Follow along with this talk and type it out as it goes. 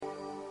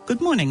Good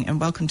morning and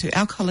welcome to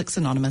Alcoholics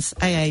Anonymous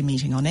AA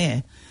Meeting on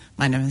Air.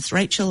 My name is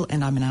Rachel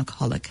and I'm an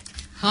alcoholic.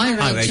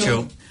 Hi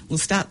Rachel. We'll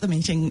start the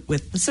meeting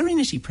with the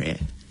Serenity Prayer.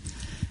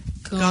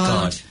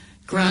 God,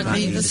 grant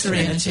me the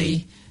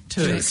serenity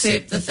to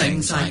accept the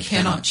things I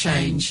cannot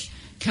change,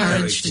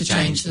 courage to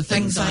change the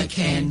things I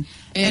can,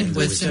 and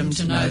wisdom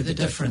to know the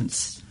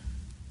difference.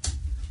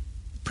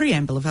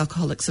 Preamble of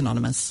Alcoholics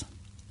Anonymous.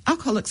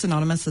 Alcoholics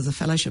Anonymous is a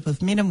fellowship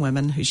of men and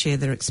women who share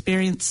their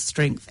experience,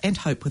 strength and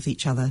hope with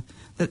each other,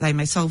 that they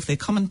may solve their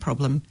common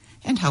problem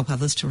and help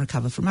others to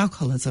recover from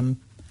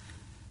alcoholism.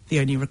 The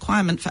only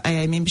requirement for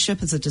AA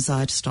membership is a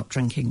desire to stop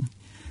drinking.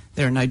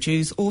 There are no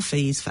dues or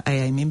fees for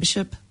AA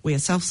membership. We are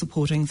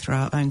self-supporting through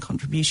our own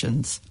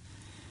contributions.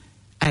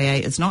 AA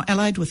is not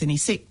allied with any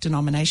sect,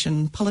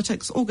 denomination,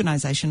 politics,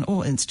 organisation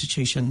or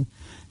institution,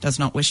 does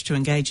not wish to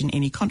engage in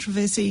any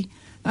controversy,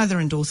 neither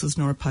endorses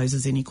nor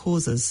opposes any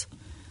causes.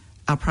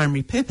 Our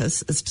primary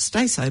purpose is to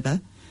stay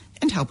sober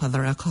and help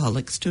other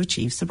alcoholics to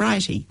achieve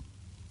sobriety.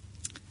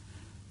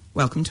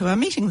 Welcome to our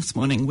meeting this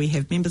morning. We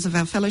have members of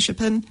our fellowship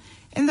in,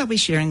 and they'll be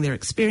sharing their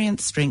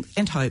experience, strength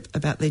and hope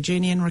about their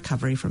journey in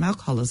recovery from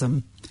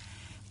alcoholism.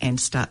 And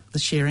start the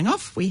sharing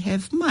off, we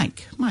have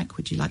Mike. Mike,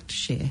 would you like to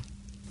share?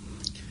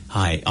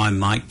 Hi, I'm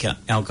Mike,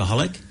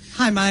 alcoholic.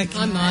 Hi, Mike.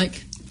 Hi,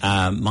 Mike.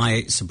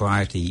 My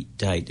sobriety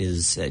date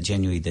is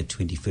January the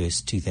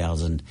 21st,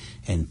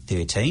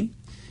 2013,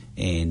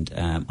 and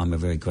I'm a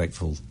very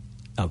grateful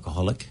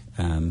alcoholic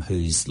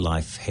whose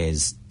life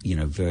has,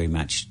 very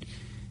much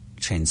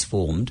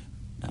transformed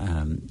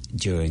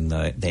during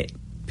that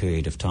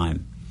period of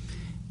time.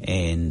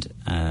 And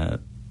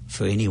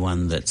for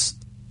anyone that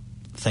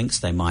thinks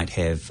they might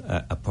have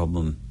a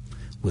problem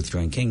with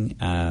drinking,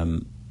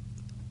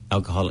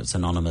 Alcoholics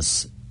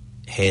Anonymous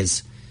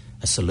has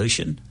a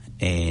solution,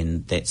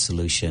 and that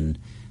solution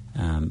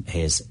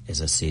has,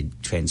 as I said,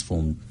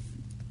 transformed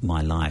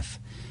my life.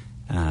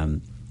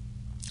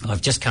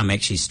 I've just come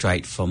actually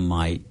straight from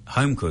my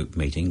home group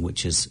meeting,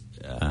 which is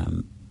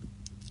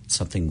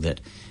something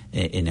that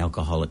in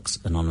Alcoholics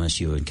Anonymous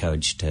you're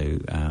encouraged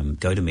to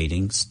go to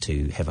meetings,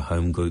 to have a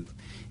home group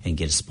and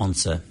get a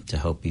sponsor to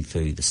help you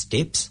through the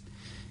steps.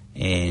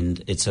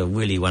 And it's a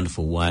really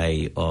wonderful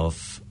way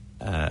of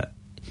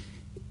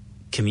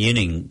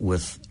communing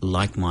with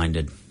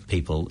like-minded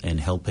people and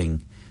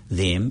helping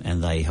them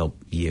and they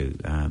help you.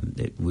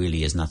 It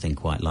really is nothing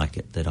quite like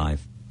it that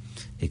I've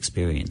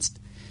experienced.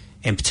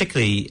 And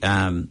particularly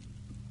at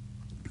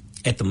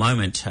the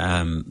moment,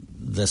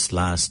 this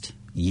last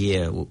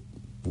year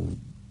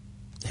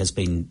has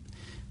been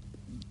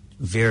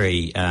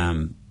very,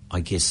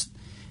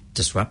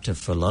 disruptive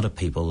for a lot of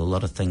people. A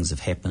lot of things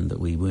have happened that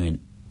we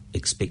weren't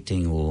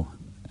expecting or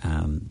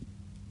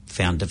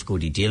found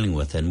difficulty dealing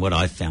with. And what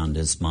I've found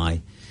is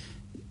my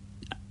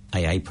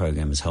AA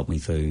program has helped me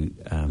through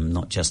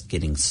not just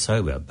getting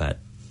sober, but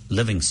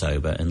living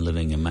sober and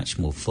living a much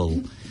more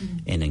full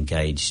and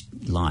engaged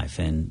life.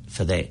 And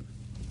for that,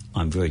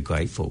 I'm very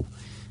grateful.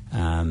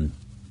 And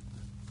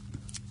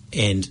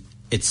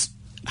it's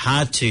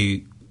hard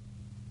to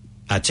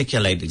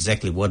articulate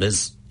exactly what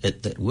is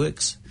it that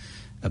works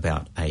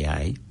about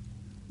AA,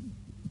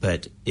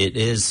 but it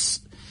is,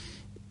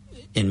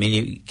 in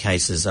many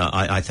cases,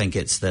 I think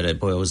it's that it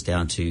boils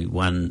down to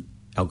one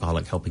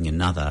alcoholic helping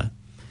another,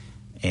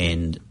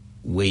 and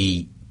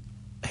we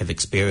have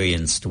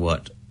experienced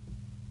what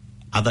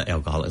other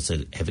alcoholics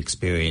have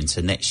experienced,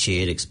 and that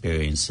shared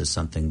experience is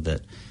something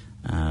that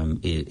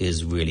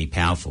is really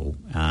powerful.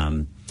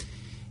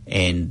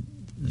 And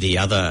the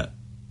other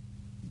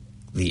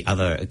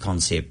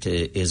concept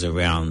is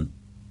around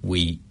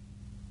we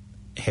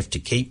have to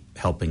keep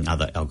helping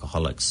other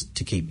alcoholics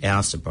to keep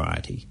our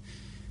sobriety.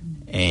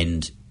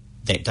 And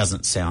that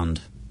doesn't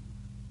sound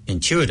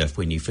intuitive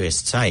when you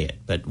first say it,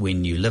 but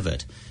when you live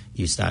it,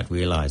 you start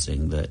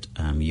realising that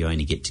you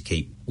only get to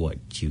keep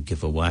what you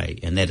give away.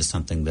 And that is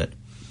something that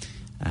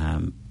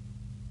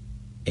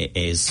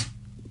as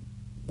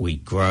we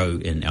grow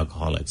in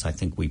alcoholics, I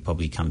think we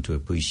probably come to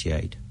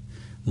appreciate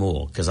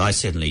more, because I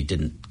certainly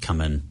didn't come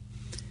in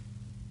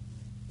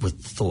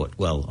with the thought,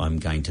 well, I'm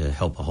going to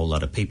help a whole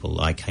lot of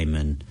people. I came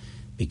in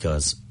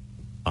because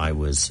I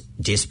was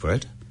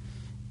desperate,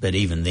 but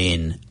even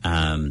then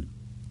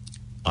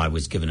I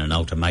was given an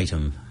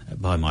ultimatum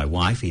by my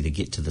wife, either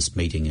get to this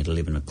meeting at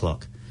 11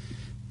 o'clock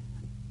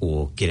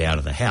or get out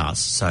of the house.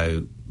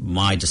 So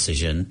my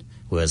decision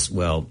was,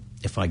 well,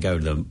 if I go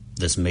to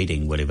this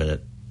meeting, whatever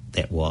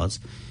that was,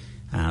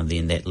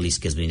 then that at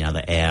least gives me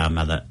another hour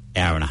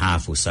and a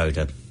half or so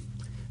to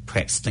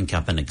perhaps think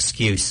up an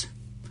excuse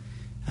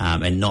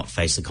and not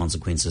face the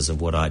consequences of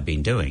what I'd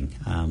been doing.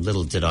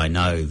 Little did I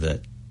know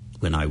that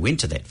when I went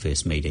to that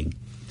first meeting,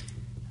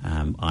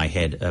 I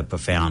had a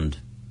profound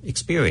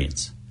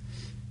experience.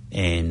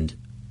 And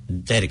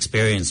that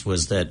experience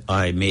was that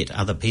I met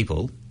other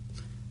people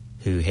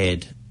who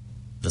had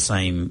the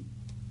same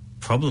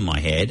problem I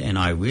had, and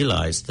I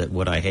realised that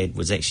what I had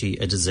was actually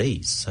a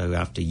disease. So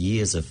after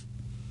years of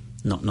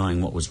not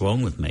knowing what was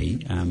wrong with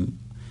me,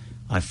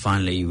 I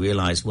finally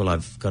realised, well,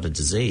 I've got a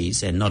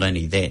disease, and not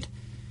only that,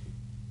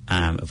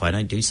 if I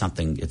don't do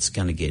something, it's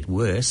going to get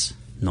worse,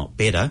 not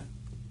better.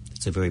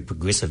 It's a very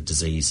progressive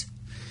disease,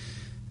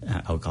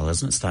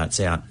 alcoholism. It starts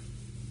out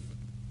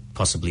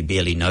possibly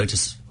barely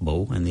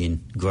noticeable and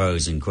then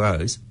grows and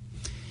grows.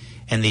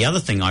 And the other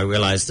thing I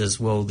realised is,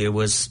 well, there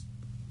was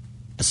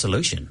a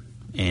solution.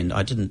 And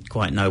I didn't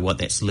quite know what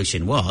that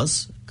solution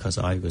was because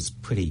I was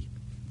pretty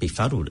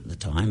befuddled at the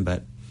time,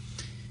 but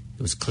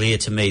it was clear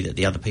to me that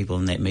the other people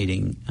in that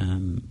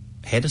meeting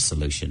had a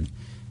solution.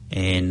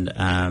 And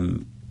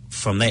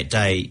from that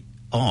day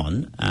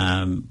on,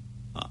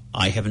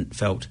 I haven't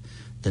felt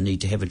the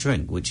need to have a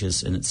drink, which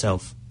is in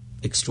itself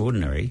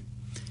extraordinary.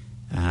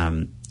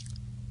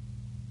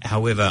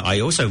 However,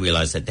 I also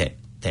realised at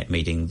that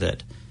meeting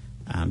that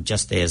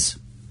just as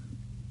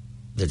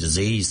the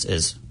disease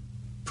is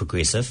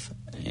progressive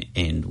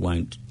and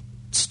won't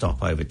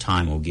stop over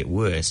time or get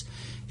worse,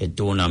 it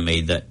dawned on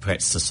me that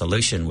perhaps the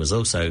solution was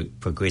also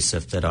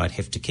progressive, that I'd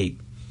have to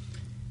keep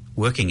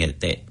working at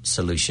that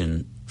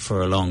solution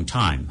for a long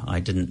time. I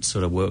didn't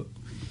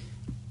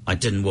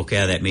walk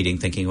out of that meeting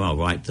thinking, well,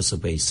 right, this will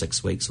be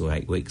 6 weeks or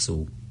 8 weeks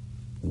or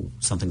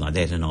something like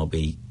that and I'll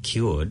be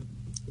cured.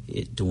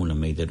 It dawned on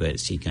me that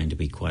it's actually going to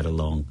be quite a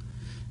long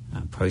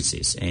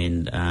process.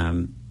 And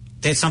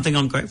that's something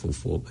I'm grateful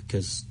for,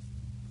 because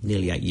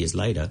nearly 8 years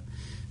later,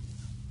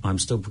 I'm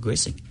still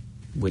progressing,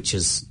 which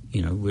is,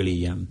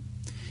 really,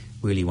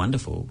 really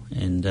wonderful.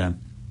 And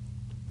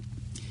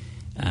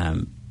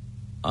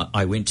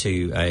I went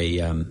to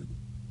a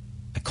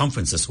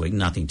conference this week,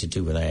 nothing to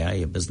do with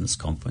AA, a business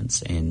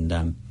conference, and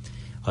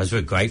I was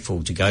very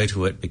grateful to go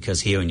to it,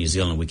 because here in New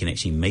Zealand we can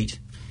actually meet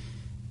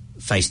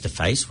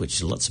face-to-face,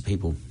 which lots of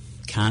people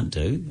can't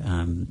do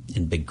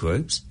in big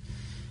groups.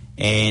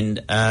 And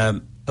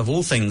of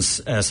all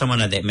things,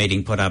 someone at that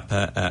meeting put up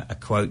a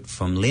quote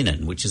from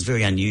Lenin, which is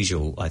very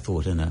unusual, I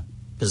thought, in a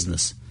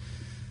business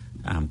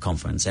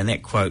conference. And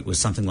that quote was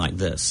something like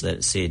this, that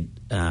it said,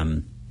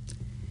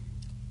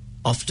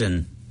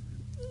 often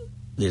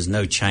there's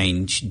no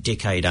change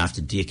decade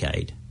after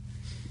decade,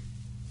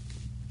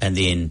 and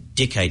then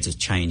decades of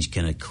change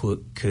can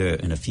occur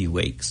in a few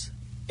weeks.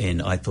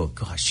 And I thought,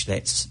 gosh,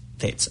 that's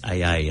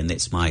AA, and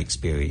that's my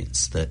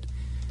experience, that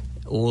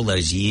all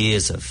those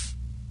years of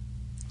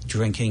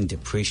drinking,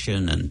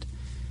 depression and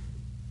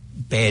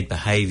bad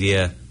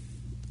behaviour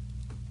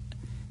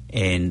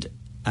and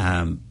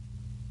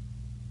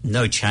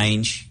no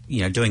change,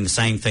 doing the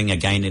same thing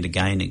again and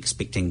again,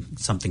 expecting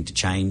something to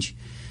change,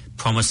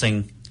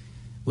 promising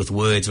with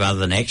words rather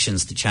than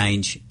actions to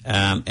change.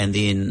 And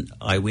then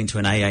I went to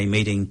an AA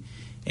meeting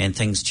and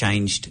things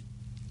changed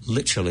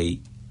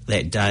literally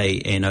that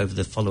day and over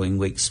the following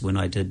weeks when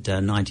I did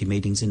 90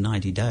 meetings in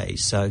 90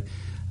 days. So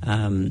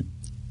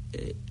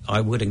I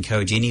would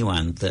encourage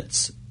anyone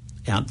that's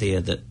out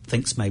there that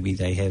thinks maybe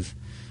they have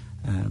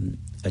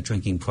a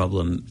drinking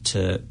problem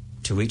to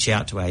reach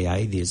out to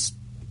AA. There's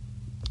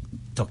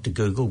Dr.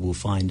 Google will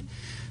find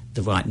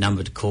the right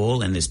number to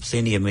call, and there's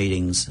plenty of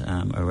meetings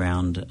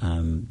around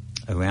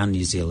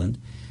New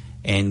Zealand,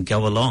 and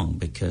go along,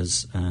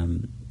 because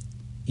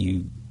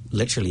you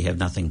literally have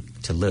nothing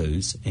to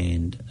lose,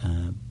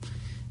 and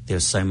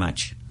there's so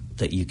much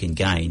that you can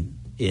gain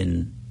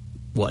in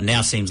what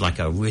now seems like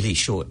a really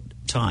short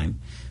time,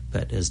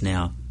 but is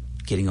now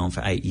getting on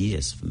for 8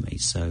 years for me.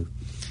 So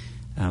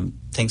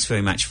thanks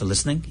very much for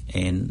listening,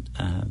 and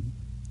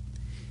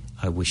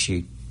I wish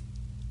you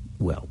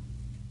well.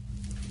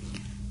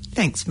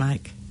 Thanks,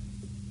 Mike.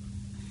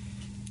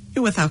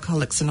 You're with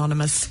Alcoholics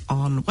Anonymous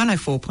on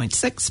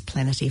 104.6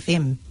 Planet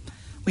FM.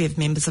 We have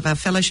members of our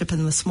fellowship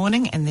in this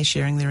morning, and they're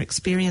sharing their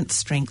experience,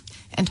 strength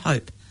and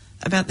hope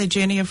about their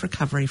journey of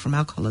recovery from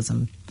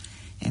alcoholism.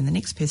 And the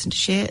next person to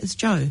share is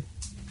Jo.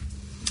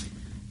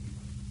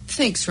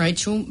 Thanks,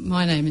 Rachel.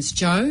 My name is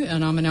Jo,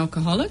 and I'm an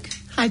alcoholic.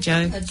 Hi,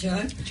 Jo. Hi,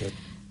 Jo.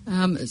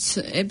 It's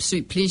an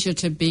absolute pleasure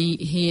to be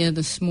here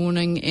this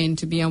morning and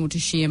to be able to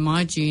share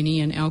my journey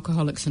in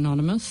Alcoholics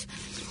Anonymous.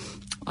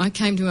 I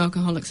came to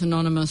Alcoholics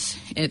Anonymous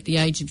at the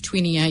age of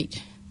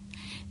 28,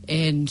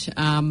 and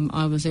I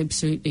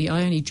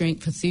only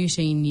drank for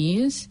 13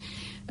 years.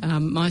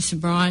 My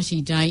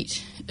sobriety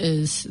date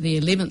is the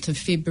 11th of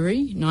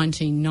February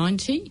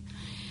 1990,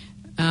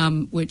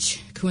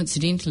 which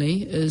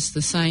coincidentally is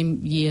the same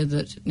year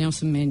that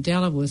Nelson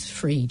Mandela was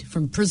freed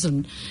from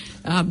prison.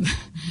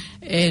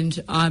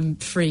 And I'm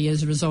free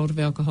as a result of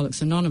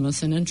Alcoholics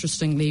Anonymous. And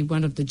interestingly,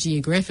 one of the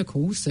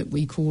geographicals that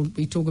we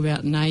talk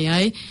about in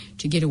AA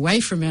to get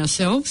away from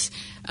ourselves,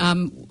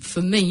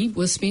 for me,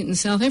 was spent in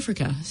South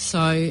Africa.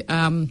 So,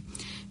 I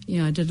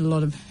did a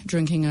lot of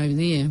drinking over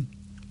there.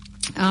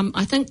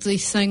 I think the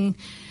thing,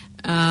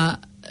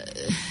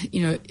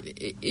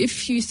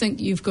 if you think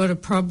you've got a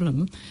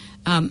problem,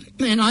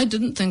 and I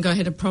didn't think I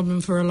had a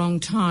problem for a long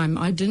time.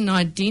 I didn't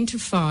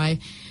identify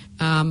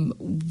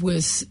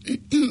with,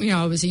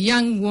 I was a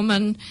young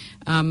woman.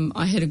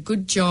 I had a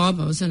good job.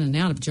 I was in and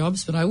out of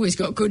jobs, but I always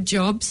got good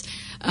jobs.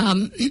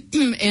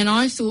 And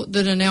I thought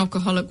that an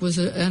alcoholic was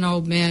an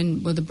old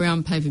man with a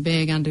brown paper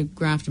bag under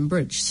Grafton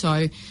Bridge.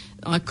 So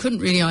I couldn't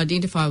really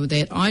identify with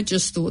that. I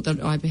just thought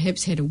that I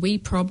perhaps had a wee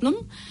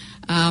problem.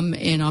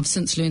 And I've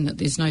since learned that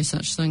there's no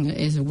such thing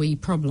as a wee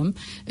problem.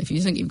 If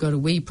you think you've got a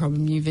wee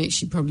problem, you've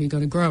actually probably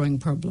got a growing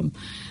problem.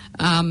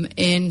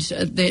 And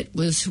that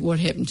was what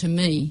happened to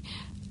me.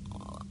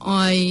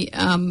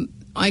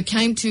 I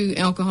came to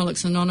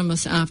Alcoholics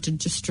Anonymous after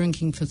just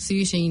drinking for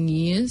 13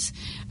 years,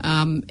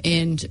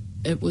 and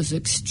it was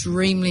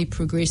extremely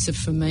progressive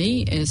for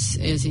me as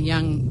a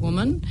young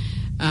woman.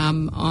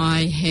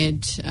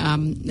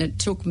 It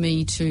took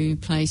me to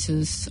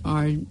places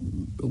I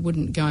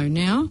wouldn't go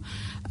now,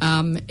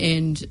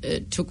 and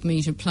it took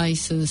me to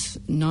places,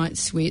 night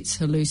sweats,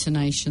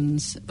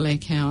 hallucinations,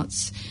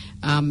 blackouts,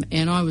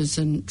 and I was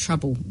in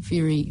trouble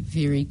very,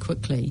 very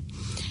quickly.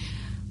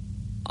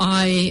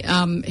 I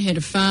had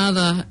a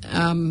father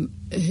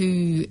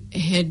who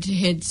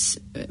had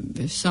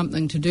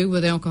something to do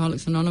with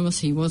Alcoholics Anonymous.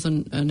 He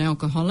wasn't an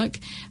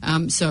alcoholic,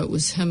 so it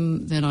was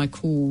him that I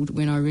called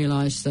when I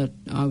realised that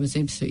I was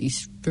absolutely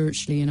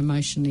spiritually and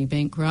emotionally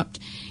bankrupt,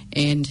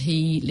 and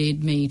he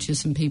led me to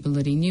some people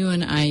that he knew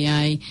in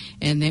AA,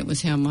 and that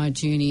was how my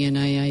journey in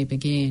AA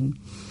began.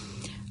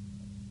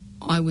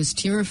 I was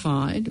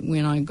terrified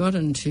when I got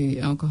into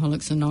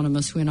Alcoholics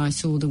Anonymous when I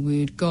saw the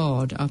word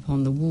God up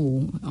on the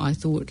wall. I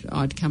thought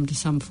I'd come to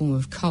some form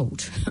of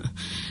cult.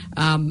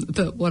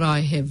 But what I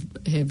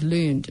have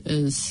learned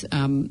is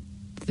that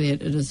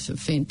it is a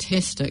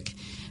fantastic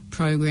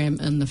program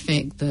in the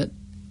fact that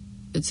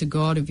it's a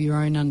God of your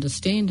own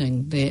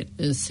understanding that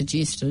is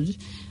suggested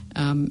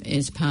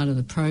as part of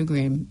the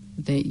program,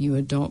 that you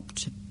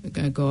adopt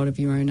a God of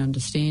your own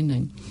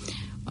understanding.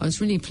 I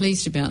was really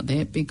pleased about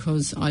that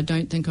because I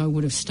don't think I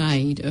would have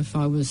stayed if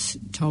I was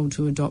told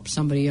to adopt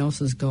somebody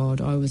else's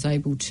God. I was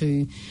able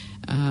to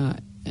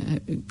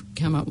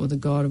come up with a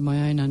God of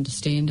my own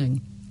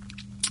understanding.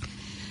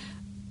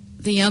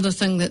 The other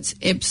thing that's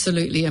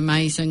absolutely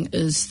amazing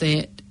is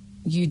that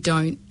you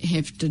don't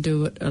have to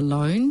do it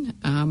alone.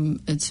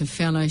 It's a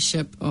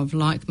fellowship of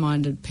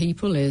like-minded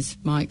people, as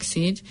Mike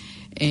said,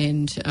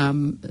 and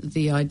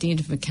the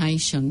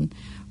identification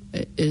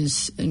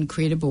is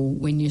incredible.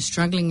 When you're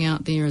struggling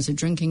out there as a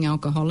drinking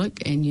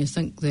alcoholic and you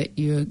think that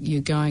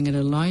you're going it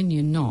alone,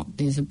 you're not.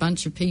 There's a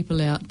bunch of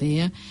people out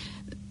there.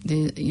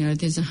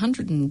 There's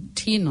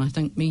 110, I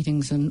think,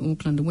 meetings in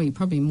Auckland a week,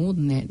 probably more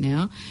than that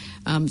now.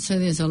 So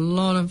there's a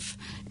lot of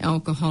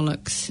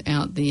alcoholics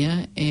out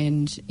there,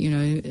 and,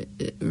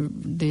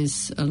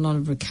 there's a lot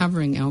of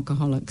recovering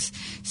alcoholics.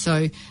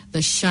 So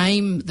the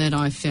shame that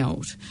I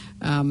felt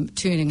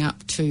turning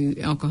up to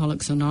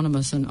Alcoholics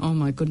Anonymous and, oh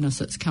my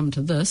goodness, it's come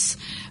to this,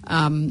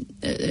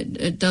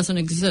 it doesn't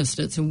exist.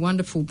 It's a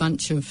wonderful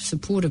bunch of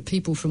supportive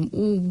people from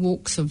all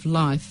walks of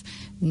life.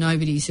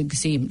 Nobody's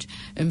exempt.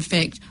 In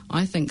fact,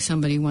 I think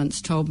somebody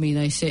once told me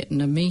they sat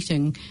in a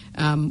meeting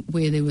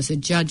where there was a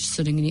judge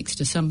sitting next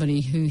to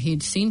somebody who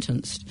had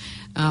sentenced.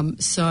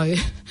 So,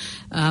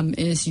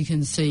 as you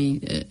can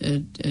see,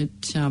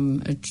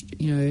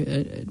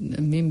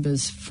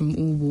 members from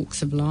all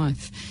walks of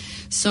life.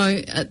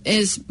 So,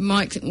 as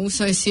Mike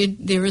also said,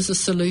 there is a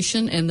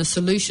solution, and the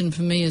solution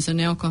for me is in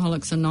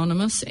Alcoholics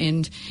Anonymous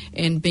and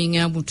being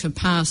able to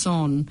pass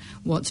on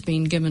what's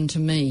been given to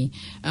me.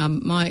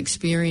 My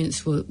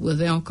experience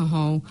with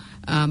alcohol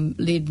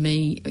led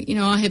me,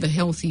 I have a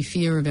healthy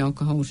fear of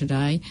alcohol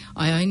today.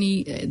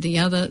 The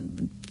other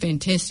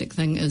fantastic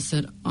thing is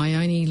that I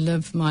only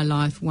live my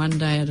life one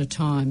day at a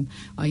time.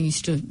 I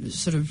used to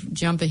sort of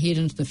jump ahead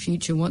into the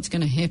future, what's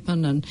going to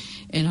happen, and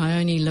I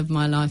only live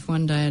my life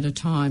one day at a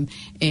time,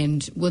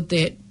 and with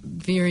that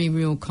very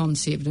real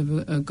concept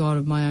of a God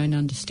of my own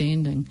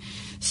understanding.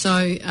 So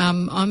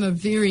I'm a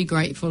very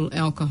grateful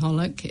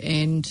alcoholic,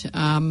 and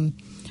I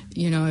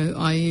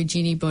urge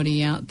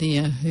anybody out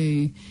there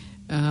who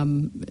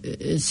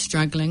is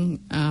struggling.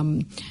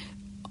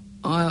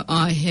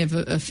 I have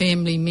a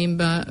family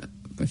member,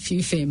 a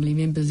few family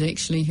members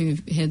actually,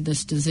 who've had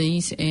this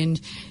disease, and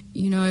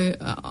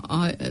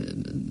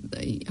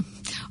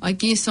I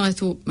guess I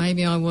thought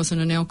maybe I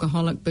wasn't an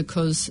alcoholic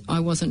because I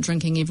wasn't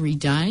drinking every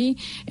day,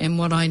 and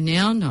what I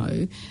now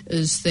know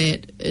is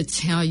that it's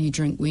how you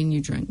drink when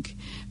you drink.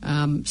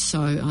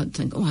 So I'd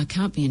think, I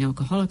can't be an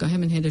alcoholic, I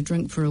haven't had a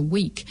drink for a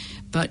week.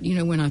 But,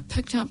 when I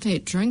picked up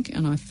that drink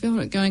and I felt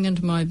it going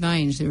into my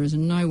veins, there was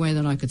no way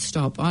that I could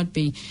stop. I'd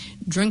be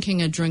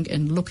drinking a drink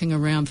and looking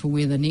around for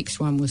where the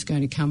next one was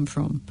going to come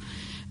from.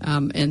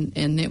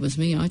 And that was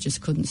me. I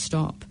just couldn't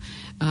stop.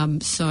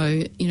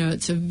 So,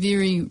 it's a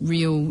very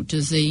real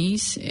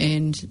disease,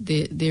 and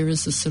there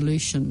is a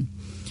solution.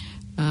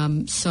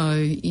 I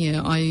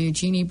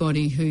urge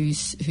anybody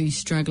who's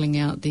struggling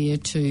out there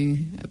to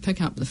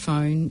pick up the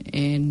phone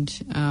and,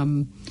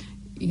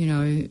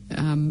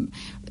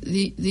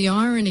 the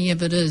irony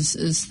of it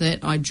is that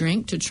I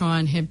drank to try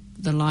and have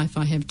the life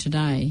I have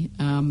today,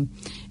 and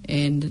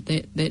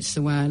that's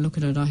the way I look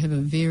at it. I have a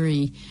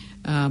very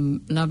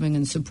loving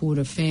and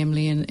supportive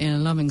family and a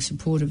loving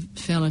supportive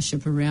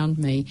fellowship around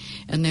me,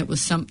 and that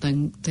was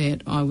something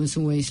that I was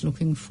always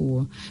looking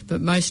for.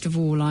 But most of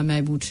all, I'm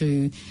able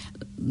to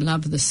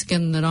love the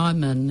skin that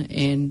I'm in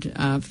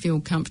and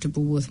feel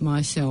comfortable with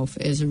myself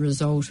as a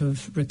result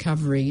of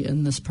recovery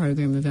in this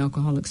program of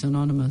Alcoholics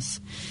Anonymous.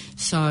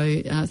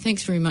 So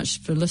thanks very much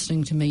for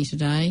listening to me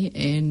today,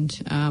 and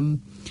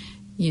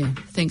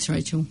thanks,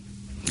 Rachel.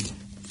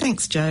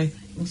 Thanks, Joe.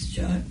 Thanks,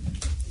 Joe.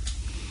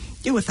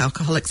 You're with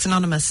Alcoholics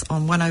Anonymous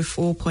on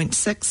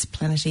 104.6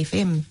 Planet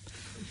FM.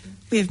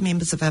 We have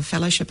members of our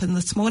fellowship in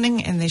this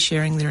morning, and they're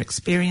sharing their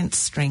experience,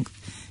 strength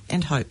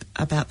and hope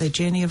about their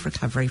journey of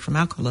recovery from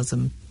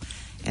alcoholism.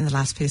 And the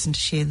last person to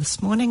share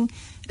this morning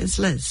is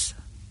Liz.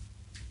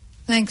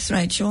 Thanks,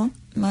 Rachel.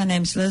 My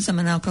name's Liz. I'm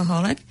an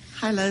alcoholic.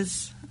 Hi,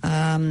 Liz.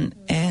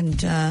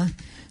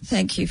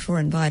 Thank you for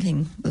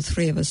inviting the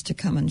three of us to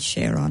come and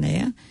share on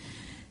air.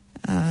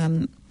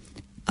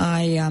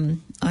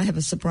 I have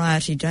a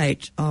sobriety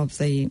date of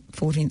the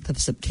 14th of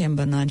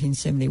September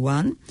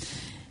 1971,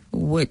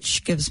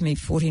 which gives me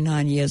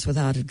 49 years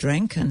without a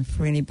drink. And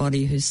for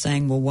anybody who's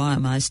saying, well, why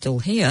am I still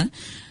here?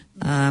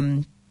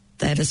 That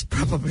is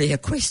probably a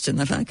question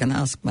that I can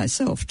ask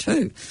myself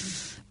too,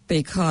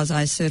 because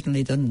I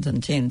certainly didn't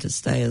intend to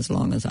stay as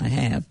long as I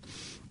have.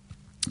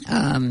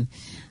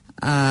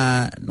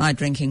 My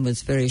drinking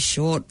was very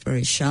short,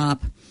 very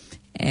sharp,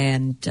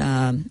 and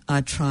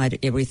I tried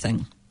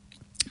everything.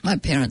 My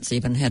parents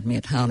even had me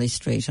at Harley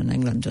Street in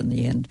England in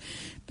the end,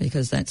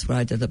 because that's where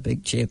I did a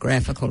big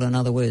geographical. In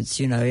other words,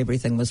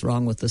 everything was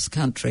wrong with this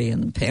country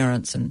and the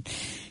parents, and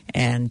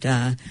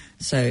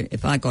so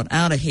if I got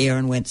out of here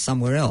and went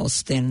somewhere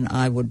else, then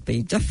I would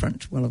be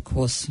different. Well, of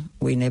course,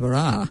 we never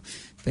are,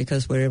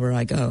 because wherever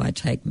I go, I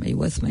take me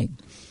with me.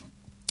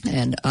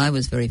 And I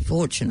was very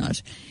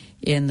fortunate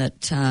in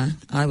that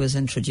I was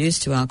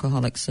introduced to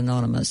Alcoholics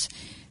Anonymous,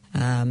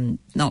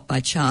 not by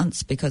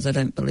chance, because I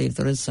don't believe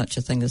there is such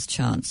a thing as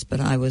chance, but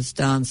I was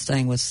down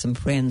staying with some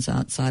friends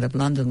outside of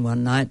London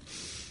one night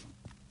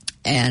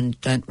and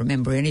don't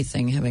remember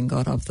anything, having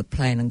got off the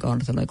plane and gone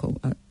to the local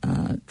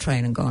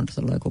train and gone to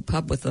the local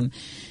pub with them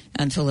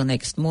until the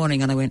next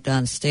morning. And I went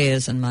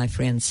downstairs and my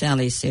friend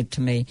Sally said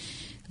to me,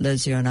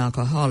 Liz, you're an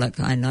alcoholic.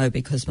 I know,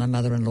 because my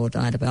mother-in-law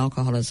died of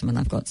alcoholism, and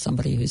I've got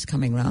somebody who's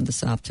coming round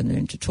this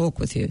afternoon to talk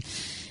with you.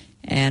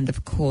 And,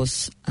 of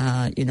course,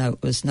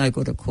 it was no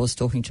good, of course,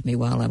 talking to me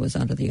while I was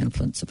under the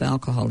influence of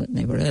alcohol. It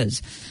never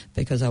is,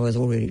 because I was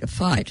all ready to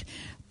fight.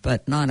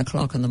 But 9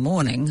 o'clock in the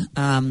morning,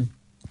 I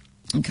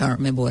can't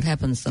remember what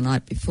happens the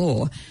night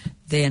before,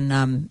 then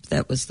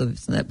that was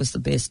the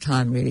best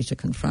time, really, to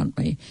confront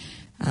me.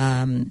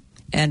 And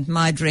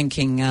my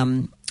drinking,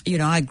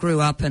 I grew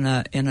up in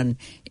an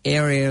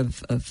area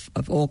of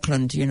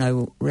Auckland,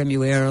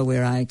 Remuera,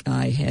 where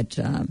I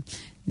had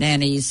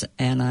nannies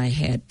and I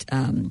had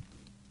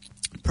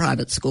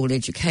private school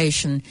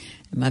education.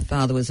 My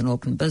father was an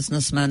Auckland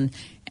businessman,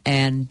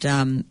 and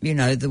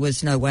there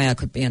was no way I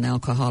could be an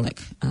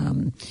alcoholic.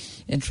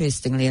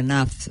 Interestingly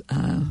enough,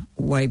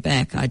 way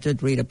back, I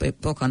did read a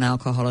book on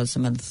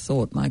alcoholism and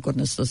thought, my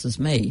goodness, this is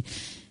me.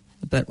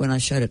 But when I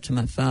showed it to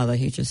my father,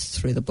 he just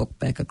threw the book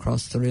back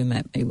across the room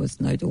at me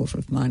with, no daughter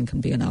of mine can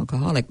be an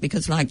alcoholic.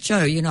 Because like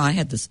Joe, I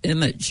had this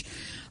image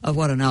of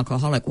what an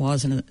alcoholic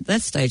was, and at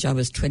that stage I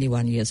was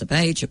 21 years of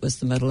age. It was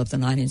the middle of the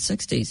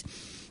 1960s.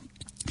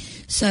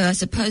 So I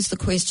suppose the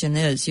question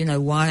is,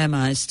 why am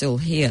I still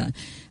here?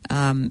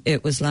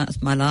 It was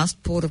my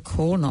last port of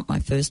call, not my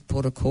first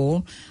port of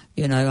call.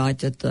 I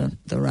did the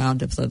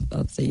round of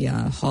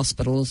the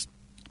hospitals,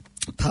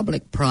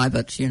 public,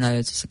 private,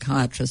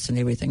 psychiatrists and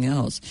everything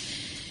else.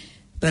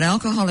 But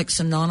Alcoholics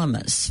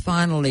Anonymous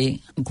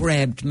finally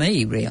grabbed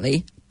me,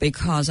 really,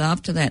 because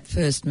after that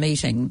first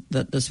meeting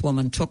that this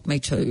woman took me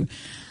to,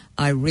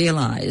 I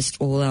realized,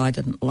 although I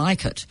didn't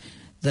like it,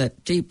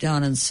 that deep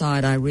down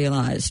inside I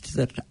realized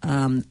that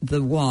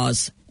there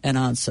was an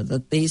answer,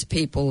 that these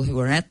people who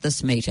were at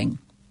this meeting,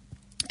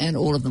 and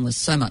all of them were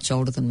so much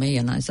older than me,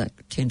 and as I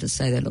tend to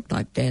say, they looked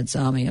like Dad's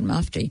Army and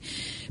Mufti,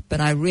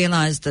 but I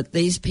realized that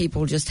these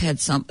people just had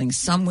something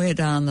somewhere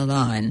down the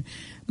line,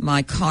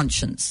 my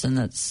conscience, and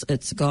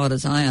it's God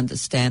as I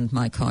understand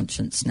my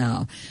conscience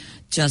now,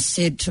 just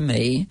said to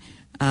me,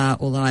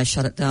 although I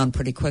shut it down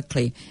pretty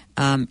quickly,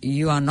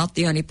 you are not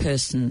the only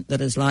person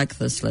that is like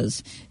this,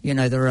 Liz.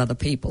 There are other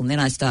people. And then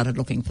I started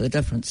looking for the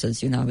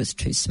differences. I was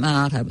too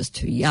smart, I was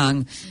too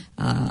young,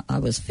 I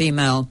was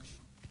female.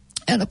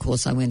 And, of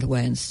course, I went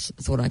away and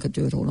thought I could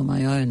do it all on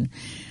my own.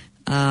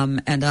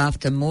 And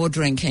after more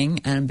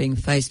drinking and being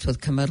faced with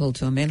committal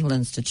to a mental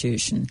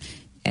institution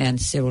and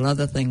several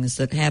other things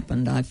that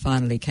happened, I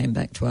finally came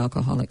back to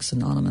Alcoholics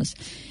Anonymous.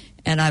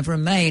 And I've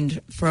remained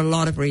for a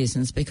lot of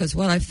reasons, because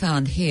what I've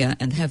found here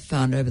and have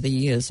found over the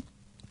years,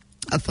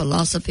 a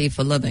philosophy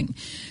for living,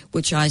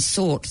 which I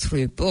sought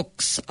through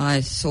books,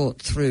 I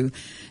sought through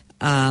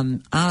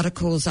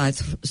articles, I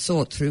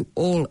sought through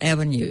all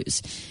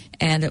avenues.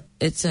 And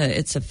it's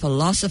a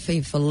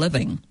philosophy for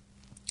living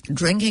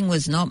Drinking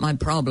was not my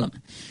problem.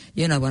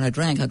 You know, when I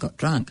drank, I got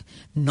drunk.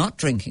 Not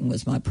drinking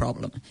was my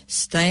problem.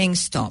 Staying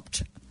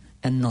stopped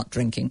and not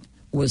drinking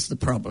was the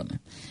problem.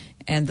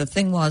 And the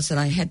thing was that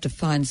I had to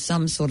find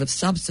some sort of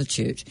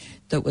substitute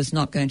that was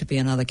not going to be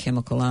another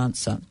chemical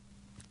answer.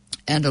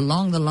 And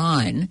along the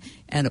line,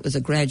 and it was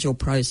a gradual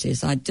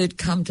process, I did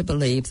come to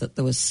believe that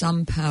there was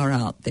some power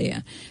out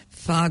there,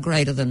 far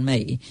greater than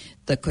me,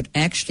 that could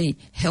actually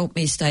help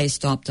me stay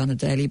stopped on a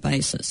daily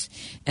basis.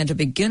 And to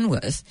begin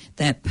with,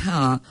 that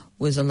power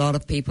was a lot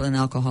of people in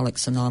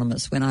Alcoholics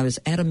Anonymous. When I was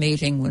at a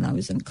meeting, when I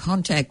was in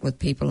contact with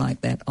people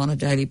like that on a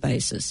daily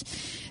basis,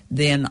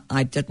 then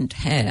I didn't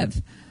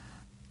have,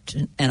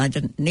 and I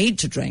didn't need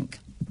to drink,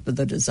 but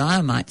the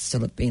desire might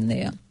still have been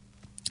there.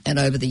 And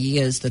over the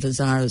years, the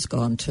desire has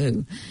gone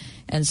too.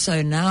 And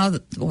so now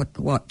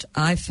what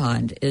I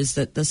find is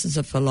that this is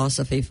a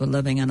philosophy for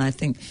living. And I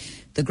think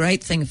the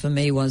great thing for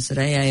me was that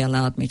AA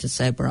allowed me to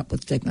sober up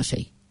with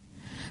dignity.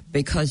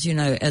 Because, you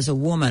know, as a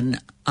woman,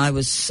 I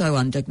was so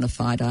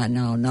undignified, I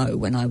now know,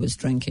 when I was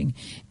drinking.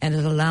 And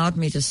it allowed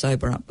me to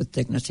sober up with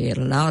dignity. It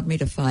allowed me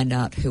to find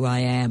out who I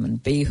am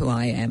and be who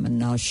I am and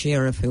now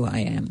share of who I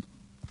am.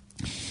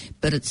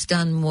 But it's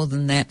done more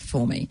than that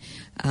for me.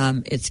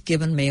 It's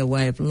given me a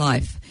way of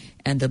life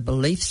and a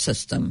belief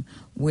system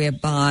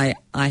whereby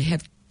I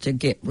have to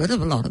get rid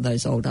of a lot of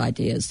those old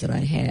ideas that I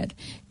had.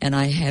 And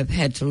I have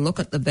had to look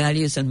at the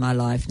values in my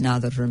life now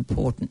that are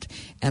important.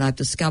 And I've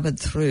discovered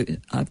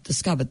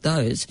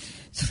those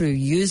through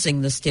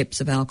using the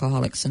steps of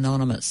Alcoholics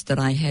Anonymous that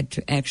I had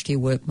to actually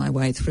work my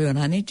way through. And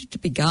I needed to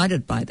be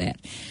guided by that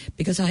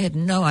because I had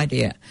no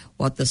idea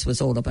what this was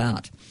all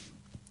about.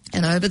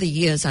 And over the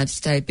years I've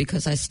stayed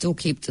because I still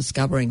keep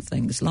discovering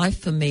things. Life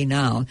for me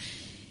now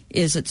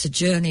it's a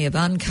journey of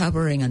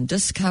uncovering and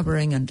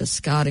discovering and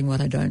discarding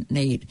what I don't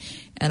need.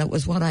 And it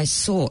was what I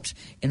sought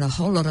in a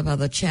whole lot of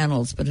other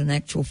channels, but in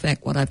actual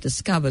fact what I've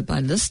discovered by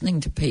listening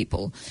to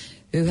people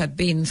who have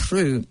been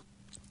through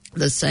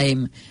the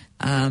same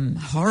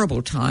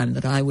horrible time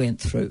that I went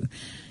through.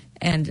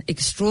 And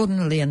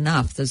extraordinarily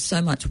enough, there's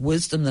so much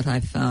wisdom that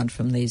I've found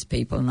from these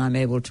people and I'm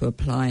able to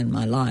apply in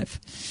my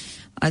life.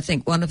 I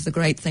think one of the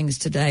great things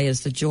today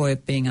is the joy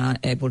of being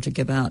able to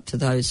give out to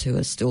those who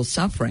are still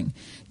suffering,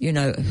 you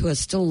know, who are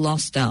still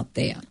lost out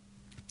there.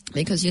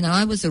 Because, you know,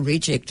 I was a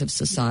reject of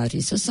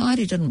society.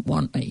 Society didn't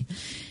want me.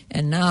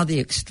 And now the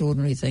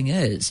extraordinary thing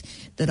is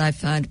that I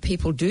find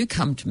people do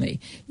come to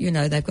me. You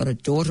know, they've got a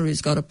daughter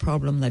who's got a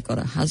problem, they've got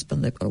a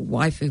husband, they've got a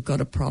wife who's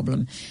got a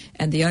problem.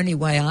 And the only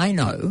way I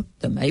know,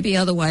 there may be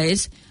other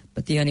ways,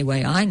 but the only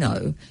way I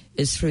know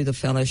is through the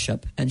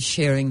fellowship and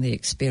sharing the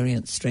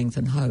experience, strength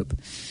and hope.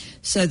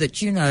 So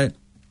that, you know,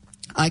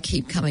 I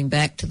keep coming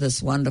back to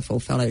this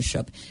wonderful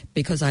fellowship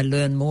because I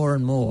learn more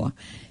and more.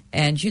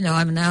 And, you know,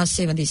 I'm now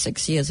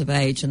 76 years of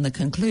age, and the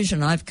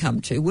conclusion I've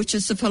come to, which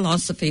is the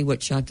philosophy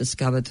which I've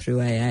discovered through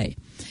AA,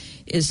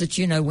 is that,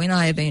 you know, when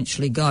I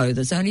eventually go,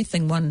 there's only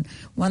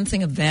one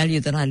thing of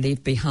value that I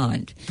leave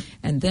behind,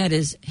 and that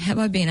is, have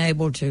I been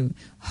able to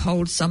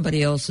hold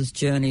somebody else's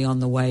journey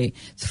on the way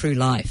through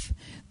life? It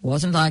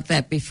wasn't like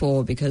that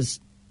before because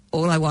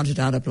all I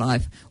wanted out of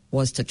life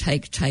was to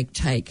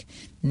take.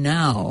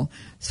 Now,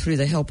 through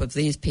the help of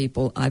these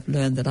people, I've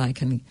learned that I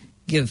can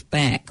give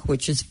back,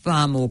 which is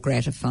far more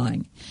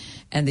gratifying.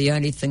 And the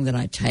only thing that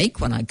I take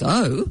when I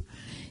go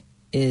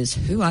is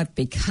who I've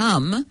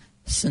become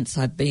since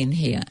I've been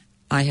here.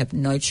 I have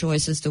no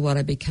choice as to what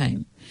I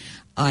became.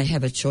 I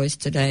have a choice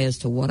today as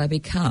to what I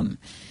become.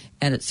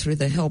 And it's through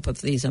the help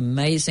of these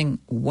amazing,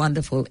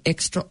 wonderful,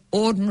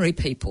 extraordinary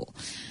people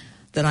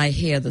that I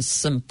hear the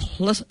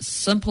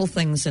simple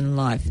things in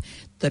life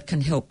that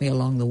can help me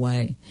along the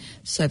way.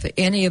 So for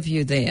any of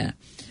you there,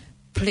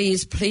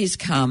 please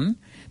come,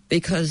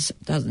 because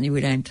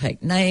we don't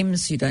take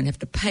names, you don't have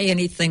to pay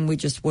anything, we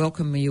just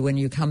welcome you when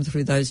you come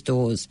through those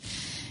doors.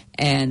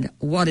 And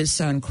what is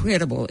so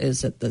incredible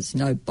is that there's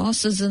no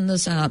bosses in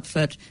this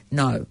outfit.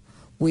 No,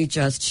 we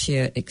just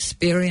share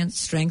experience,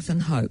 strength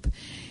and hope,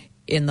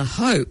 in the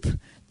hope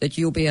that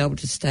you'll be able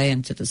to stay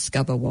and to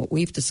discover what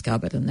we've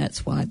discovered, and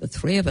that's why the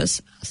three of us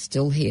are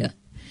still here.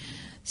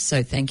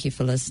 So thank you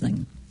for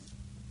listening.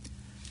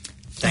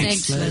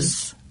 Thanks,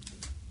 Liz.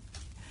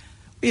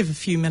 We have a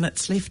few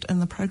minutes left in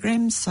the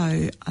program,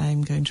 so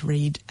I'm going to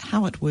read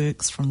How It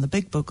Works from the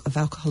Big Book of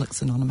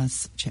Alcoholics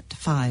Anonymous, Chapter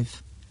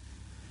 5.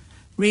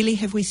 Rarely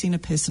have we seen a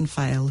person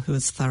fail who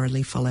has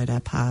thoroughly followed our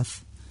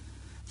path.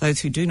 Those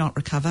who do not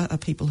recover are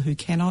people who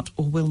cannot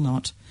or will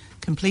not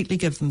completely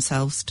give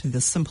themselves to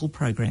this simple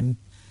program.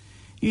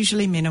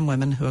 Usually men and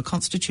women who are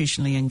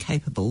constitutionally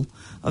incapable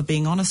of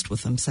being honest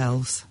with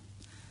themselves.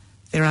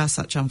 There are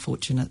such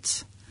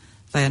unfortunates.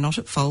 They are not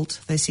at fault,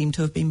 they seem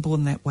to have been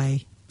born that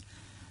way.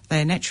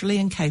 They are naturally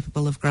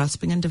incapable of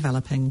grasping and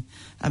developing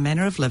a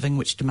manner of living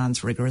which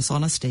demands rigorous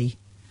honesty.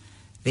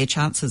 Their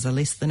chances are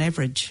less than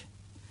average.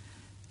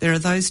 There are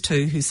those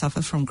too who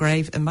suffer from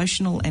grave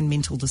emotional and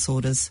mental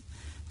disorders,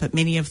 but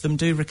many of them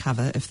do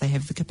recover if they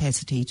have the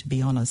capacity to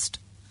be honest.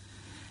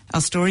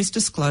 Our stories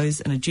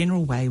disclose in a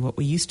general way what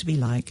we used to be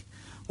like,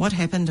 what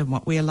happened and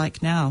what we are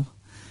like now.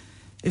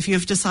 If you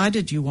have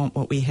decided you want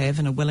what we have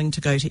and are willing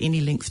to go to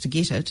any length to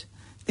get it,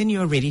 then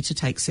you are ready to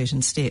take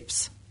certain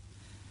steps.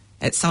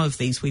 At some of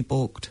these we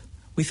balked.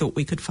 We thought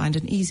we could find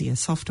an easier,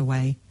 softer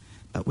way,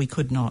 but we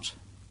could not.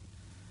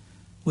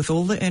 With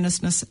all the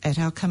earnestness at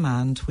our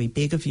command, we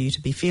beg of you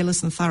to be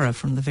fearless and thorough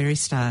from the very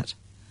start.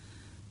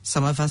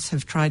 Some of us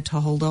have tried to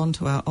hold on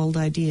to our old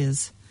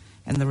ideas,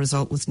 and the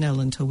result was nil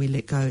until we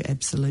let go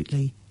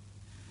absolutely.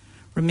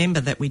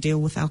 Remember that we deal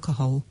with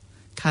alcohol,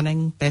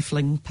 cunning,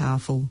 baffling,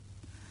 powerful.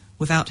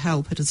 Without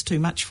help, it is too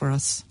much for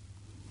us.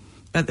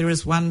 But there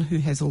is one who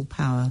has all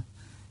power.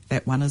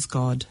 That one is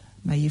God.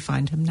 May you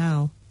find him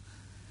now.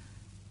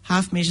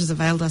 Half measures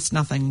availed us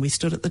nothing. We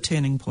stood at the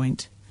turning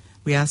point.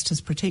 We asked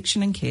his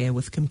protection and care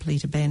with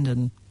complete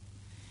abandon.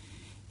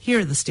 Here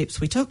are the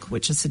steps we took,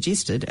 which are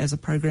suggested as a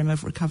program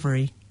of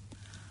recovery.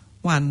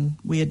 1.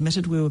 We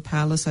admitted we were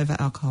powerless over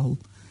alcohol,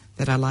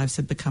 that our lives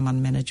had become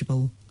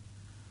unmanageable.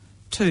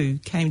 2.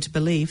 Came to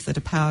believe that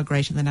a power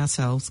greater than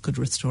ourselves could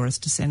restore us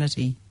to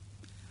sanity.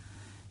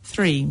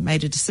 3.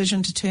 Made a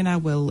decision to turn our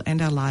will and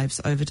our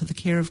lives over to the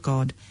care of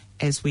God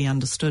as we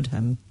understood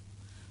him.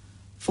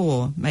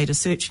 4. Made a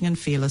searching and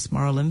fearless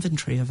moral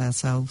inventory of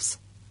ourselves.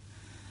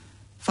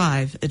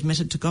 5.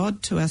 Admitted to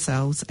God, to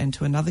ourselves, and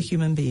to another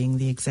human being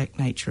the exact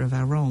nature of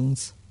our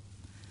wrongs.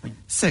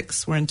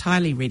 6. Were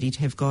entirely ready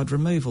to have God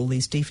remove all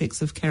these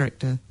defects of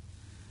character.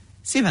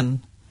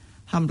 7.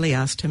 Humbly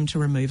asked him to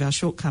remove our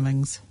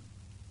shortcomings.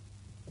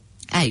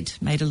 8.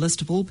 Made a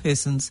list of all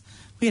persons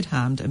we had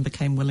harmed and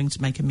became willing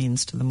to make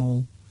amends to them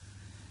all.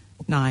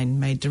 9.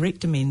 Made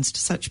direct amends to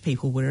such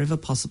people wherever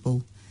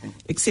possible,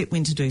 except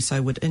when to do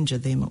so would injure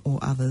them or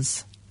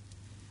others.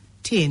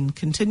 10.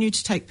 Continued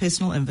to take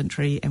personal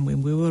inventory, and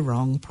when we were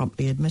wrong,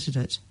 promptly admitted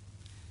it.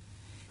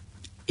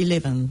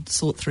 11.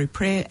 Sought through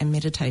prayer and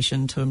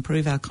meditation to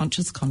improve our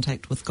conscious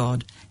contact with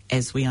God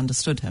as we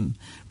understood him,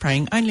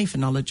 praying only for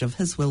knowledge of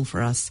his will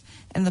for us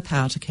and the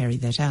power to carry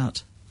that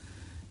out.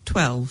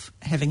 12.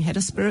 Having had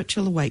a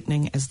spiritual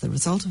awakening as the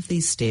result of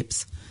these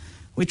steps,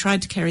 we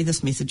tried to carry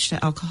this message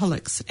to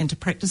alcoholics and to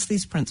practice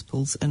these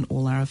principles in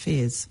all our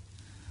affairs.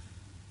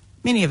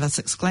 Many of us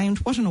exclaimed,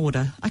 "What an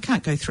order! I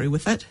can't go through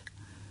with it."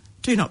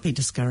 Do not be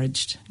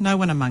discouraged. No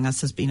one among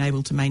us has been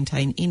able to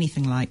maintain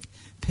anything like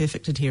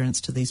perfect adherence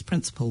to these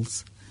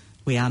principles.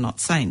 We are not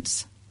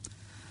saints.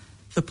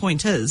 The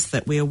point is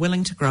that we are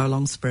willing to grow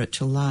along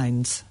spiritual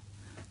lines.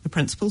 The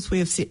principles we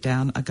have set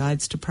down are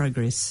guides to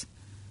progress.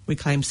 We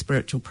claim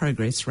spiritual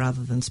progress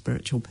rather than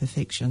spiritual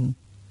perfection.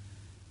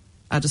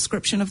 Our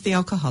description of the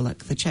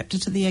alcoholic, the chapter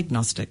to the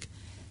agnostic,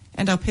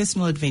 and our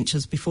personal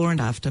adventures before and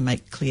after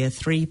make clear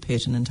 3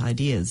 pertinent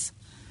ideas.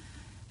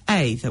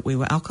 A. That we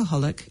were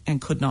alcoholic and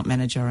could not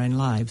manage our own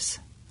lives.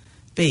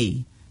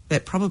 B.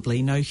 That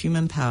probably no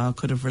human power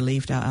could have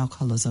relieved our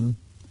alcoholism.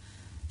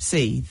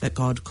 C. That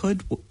God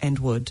could and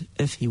would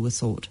if he were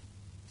sought.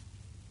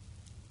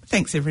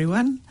 Thanks,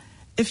 everyone.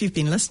 If you've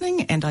been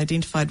listening and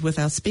identified with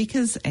our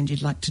speakers and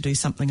you'd like to do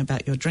something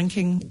about your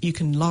drinking, you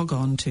can log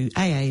on to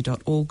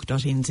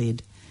aa.org.nz,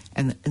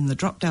 and in the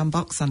drop-down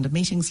box under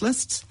Meetings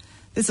Lists,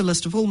 there's a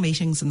list of all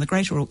meetings in the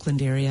Greater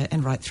Auckland area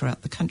and right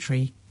throughout the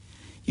country.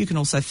 You can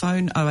also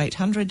phone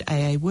 0800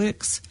 AA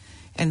Works,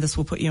 and this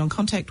will put you in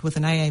contact with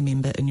an AA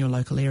member in your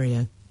local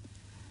area.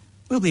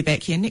 We'll be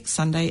back here next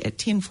Sunday at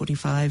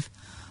 10:45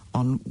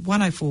 on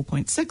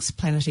 104.6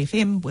 Planet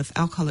FM with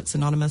Alcoholics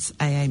Anonymous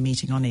AA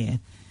Meeting on Air,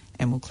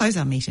 and we'll close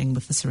our meeting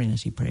with the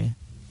Serenity Prayer.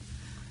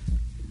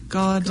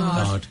 God,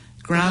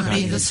 grant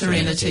me the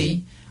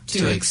serenity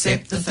to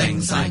accept the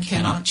things I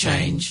cannot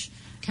change,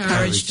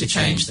 courage to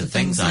change the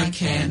things I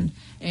can,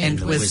 and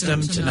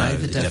wisdom to know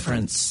the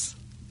difference.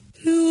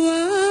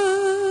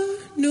 Lua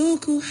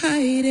nuku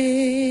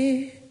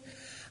haere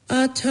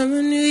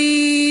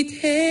atamanui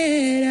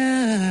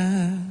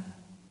tera.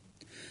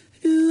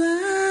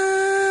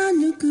 Lua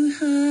nuku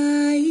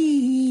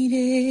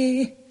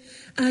haere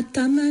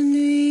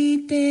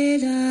atamanui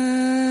tera.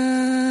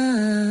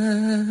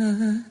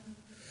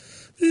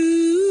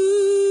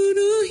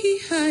 Uruhi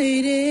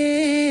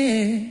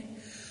haere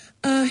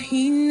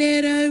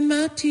ahinera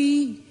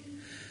mati.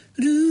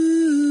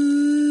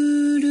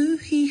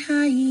 Ruruhi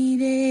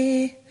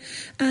haere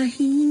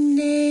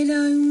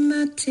ahinera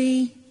mati.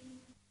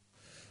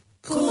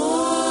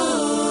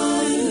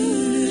 Koru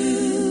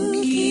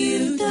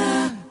kiuta,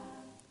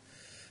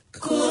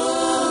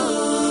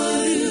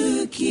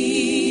 koru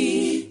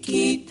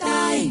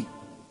kitai.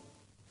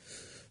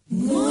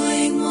 Ngoe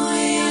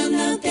ngoe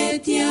ana te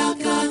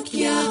tiaka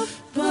kia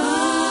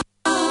paoro.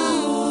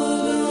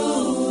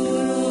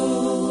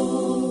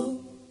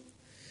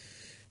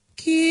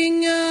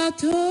 Kinga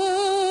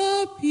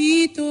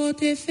topito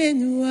te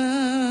whenua.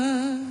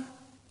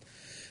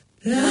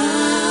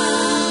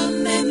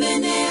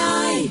 Ramemene